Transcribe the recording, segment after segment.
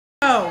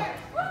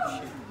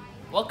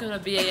Welcome to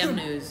BAM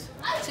News.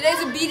 Today's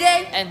a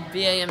B-Day. And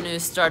BAM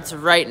News starts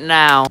right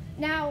now.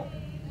 Now,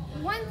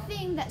 one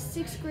thing that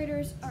 6th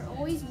graders are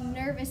always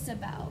nervous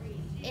about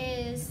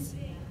is,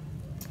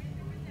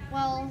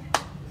 well,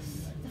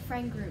 the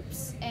friend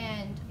groups.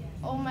 And,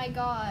 oh my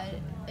God,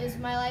 is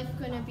my life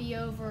going to be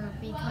over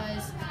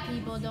because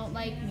people don't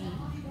like me?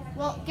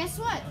 Well, guess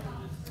what?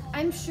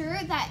 I'm sure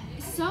that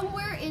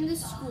somewhere in the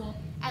school,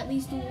 at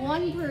least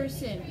one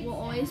person will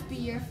always be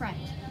your friend,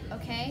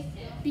 okay?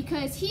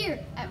 Because here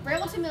at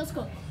Brambleton Middle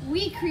School,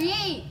 we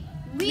create,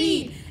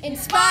 lead,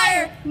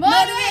 inspire,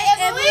 motivate,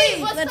 and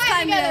believe. Let's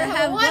climb together.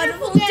 Have a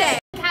wonderful day.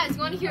 Guys,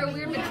 want to hear a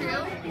weird but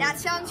true? That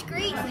sounds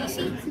great,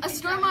 Lacey. A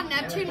storm on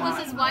Neptune was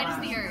as wide as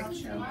the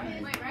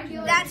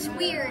Earth. That's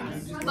weird,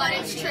 But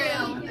it's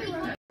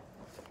true.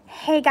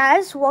 Hey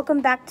guys, welcome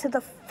back to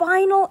the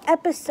final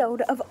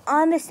episode of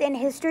On This Day in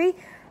History,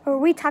 where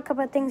we talk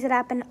about things that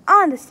happened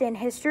on this day in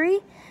history.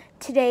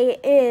 Today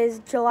is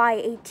July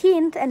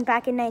 18th, and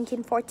back in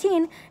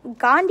 1914,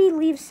 Gandhi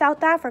leaves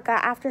South Africa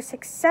after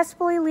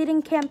successfully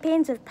leading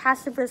campaigns of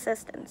passive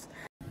resistance.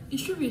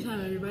 It's trivia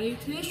time, everybody.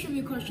 Today's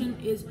trivia question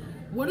is,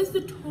 what is the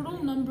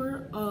total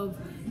number of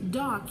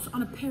dots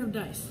on a pair of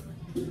dice?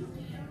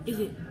 Is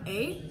it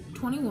A,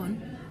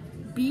 21,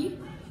 B,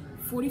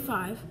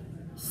 45,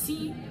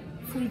 C,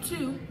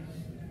 42,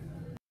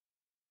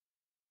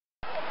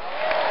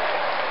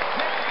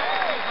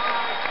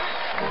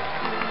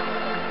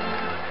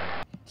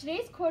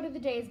 Today's quote of the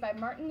day is by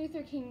Martin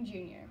Luther King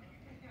Jr.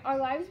 Our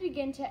lives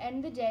begin to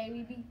end the day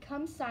we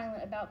become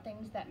silent about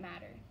things that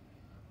matter.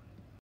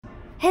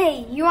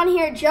 Hey, you want to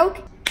hear a joke?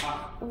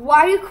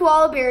 Why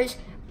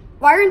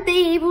aren't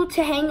they able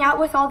to hang out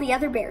with all the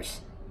other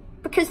bears?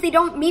 Because they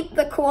don't meet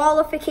the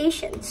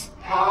qualifications.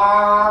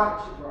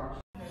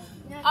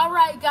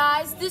 Alright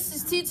guys, this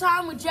is Tea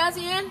Time with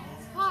Jazzy and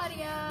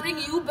Hadia.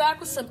 bringing you back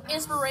with some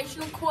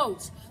inspirational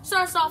quotes.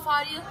 Starts off,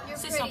 Hadia. You're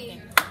Say pretty.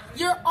 something.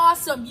 You're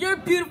awesome, you're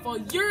beautiful,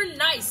 you're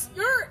nice,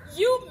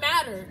 you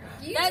matter.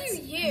 You do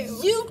you.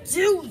 You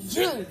do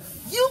you.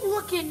 You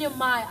look into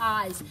my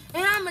eyes.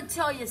 And I'm gonna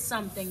tell you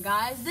something,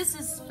 guys. This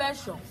is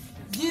special.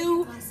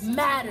 You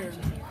matter.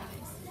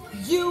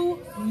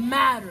 You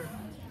matter.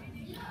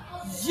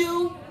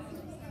 You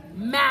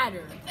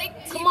matter.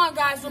 Come on,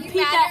 guys, repeat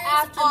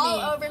that after all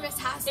me. over Miss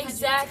Haas.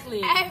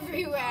 Exactly.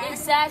 Everywhere.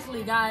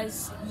 Exactly,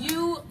 guys.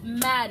 You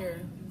matter.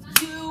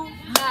 You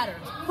matter.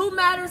 Who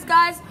matters,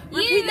 guys?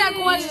 Repeat that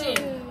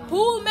question.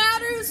 Who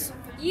matters?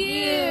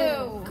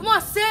 You. Come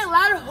on, say it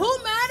louder.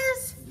 Who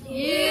matters?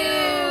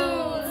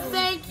 You.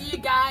 Thank you,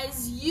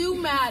 guys. You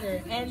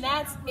matter. And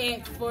that's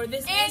it for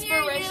this And you're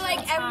inspirational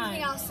like time.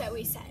 everything else that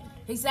we said.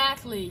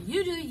 Exactly.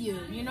 You do you.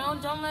 You know,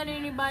 don't let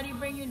anybody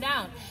bring you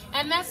down.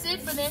 And that's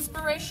it for the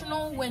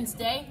Inspirational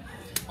Wednesday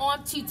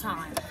on Tea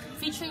Time.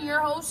 Featuring your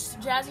hosts,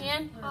 Jazzy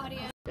and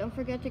Hadia. Don't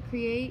forget to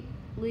create,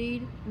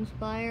 lead,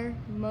 inspire,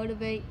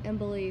 motivate, and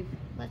believe.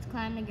 Let's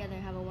climb together.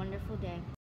 Have a wonderful day.